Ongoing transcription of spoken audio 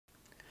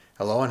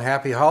Hello and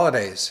happy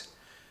holidays.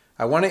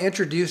 I want to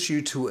introduce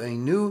you to a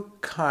new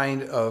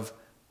kind of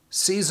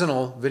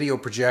seasonal video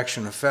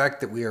projection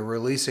effect that we are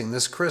releasing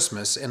this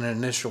Christmas in an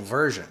initial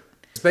version.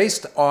 It's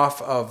based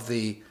off of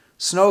the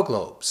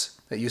Snowglobes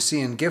that you see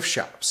in gift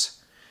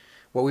shops.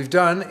 What we've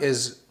done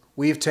is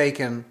we've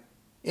taken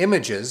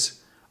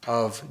images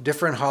of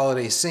different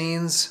holiday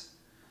scenes,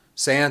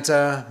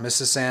 Santa,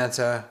 Mrs.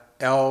 Santa,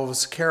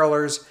 elves,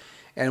 carolers,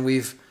 and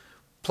we've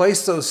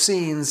placed those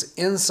scenes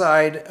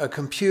inside a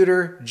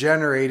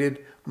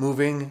computer-generated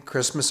moving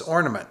Christmas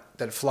ornament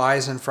that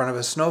flies in front of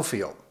a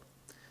snowfield.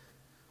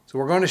 So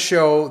we're going to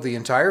show the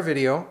entire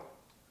video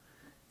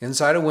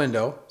inside a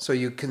window so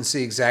you can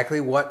see exactly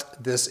what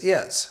this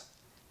is.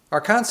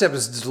 Our concept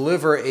is to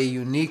deliver a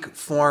unique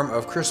form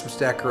of Christmas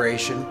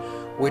decoration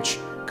which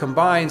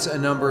combines a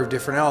number of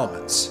different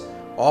elements,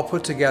 all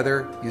put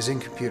together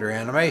using computer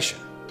animation.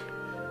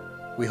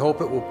 We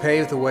hope it will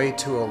pave the way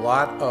to a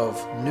lot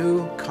of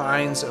new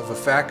kinds of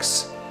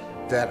effects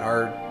that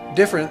are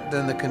different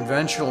than the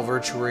conventional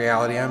virtual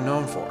reality I'm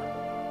known for.